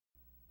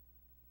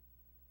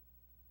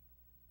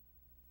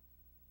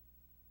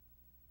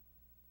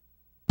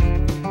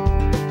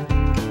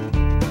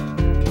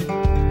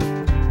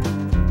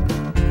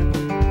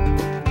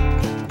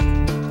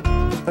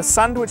The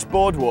Sandwich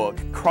Boardwalk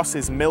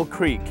crosses Mill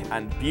Creek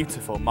and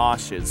beautiful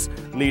marshes,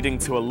 leading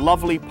to a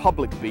lovely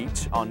public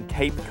beach on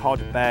Cape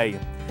Cod Bay.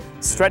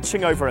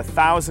 Stretching over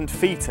 1,000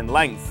 feet in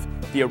length,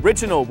 the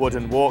original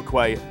wooden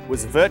walkway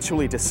was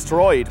virtually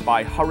destroyed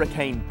by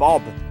Hurricane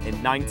Bob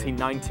in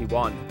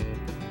 1991.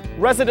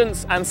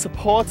 Residents and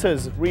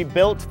supporters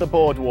rebuilt the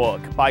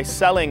boardwalk by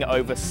selling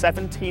over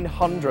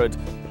 1,700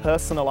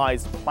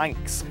 personalised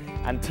planks,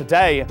 and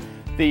today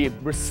the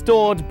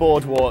restored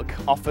boardwalk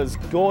offers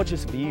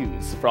gorgeous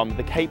views from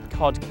the Cape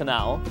Cod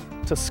Canal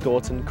to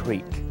Scourton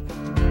Creek.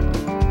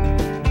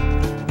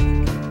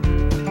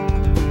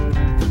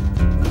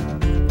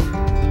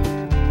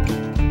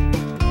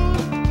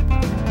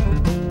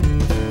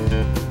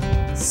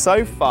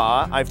 So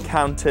far, I've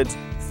counted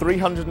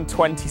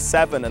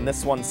 327, and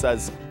this one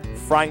says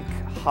Frank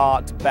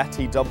Hart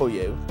Betty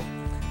W.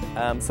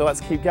 So let's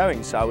keep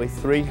going, shall we?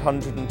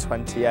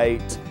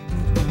 328.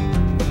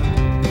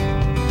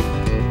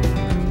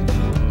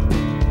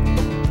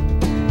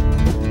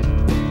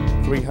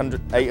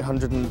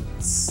 800 and...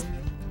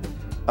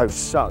 oh,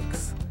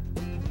 shucks.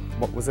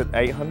 What was it,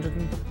 800?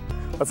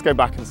 Let's go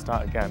back and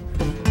start again.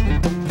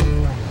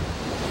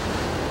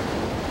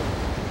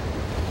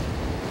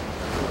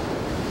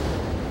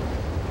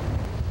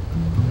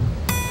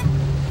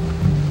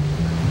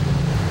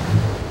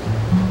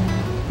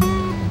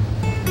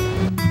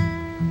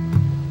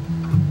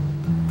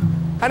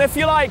 And if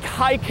you like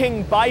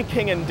hiking,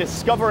 biking, and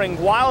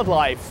discovering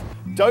wildlife,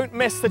 don't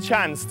miss the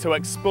chance to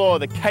explore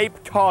the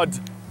Cape Cod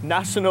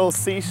National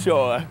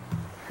Seashore.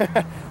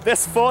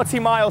 This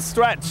 40-mile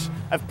stretch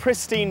of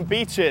pristine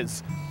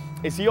beaches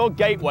is your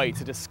gateway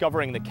to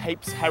discovering the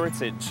Cape's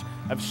heritage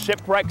of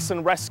shipwrecks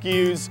and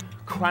rescues,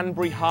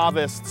 cranberry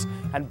harvests,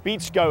 and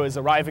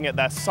beachgoers arriving at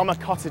their summer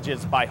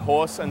cottages by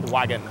horse and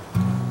wagon.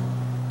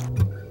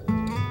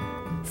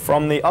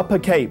 From the Upper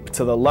Cape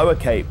to the Lower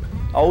Cape,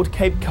 Old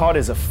Cape Cod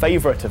is a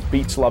favourite of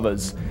beach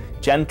lovers.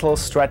 Gentle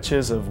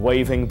stretches of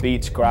waving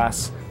beach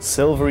grass,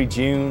 silvery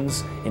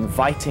dunes,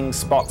 inviting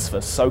spots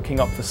for soaking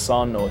up the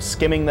sun or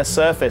skimming the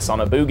surface on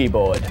a boogie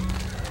board.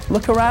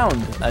 Look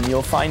around and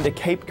you'll find a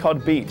Cape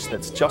Cod beach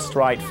that's just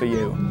right for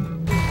you.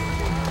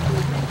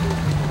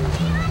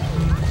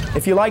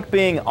 If you like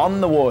being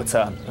on the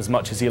water as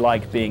much as you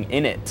like being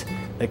in it,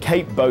 the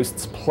Cape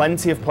boasts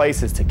plenty of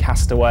places to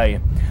cast away.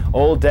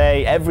 All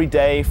day, every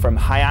day, from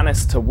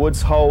Hyannis to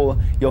Woods Hole,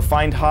 you'll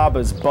find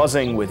harbours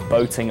buzzing with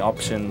boating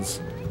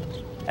options.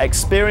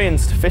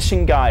 Experienced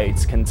fishing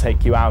guides can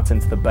take you out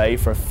into the bay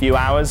for a few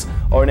hours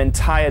or an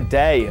entire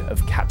day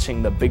of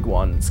catching the big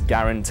ones,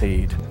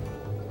 guaranteed.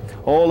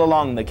 All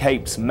along the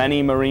Cape's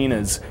many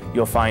marinas,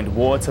 you'll find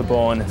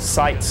waterborne,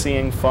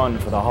 sightseeing fun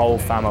for the whole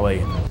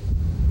family.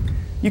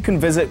 You can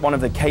visit one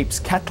of the Cape's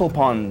kettle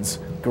ponds,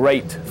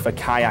 great for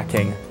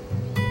kayaking.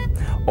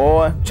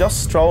 Or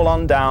just stroll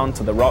on down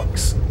to the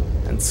rocks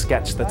and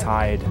sketch the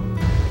tide.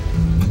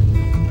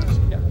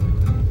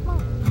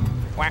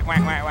 Wah, wah,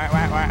 wah, wah,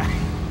 wah, wah.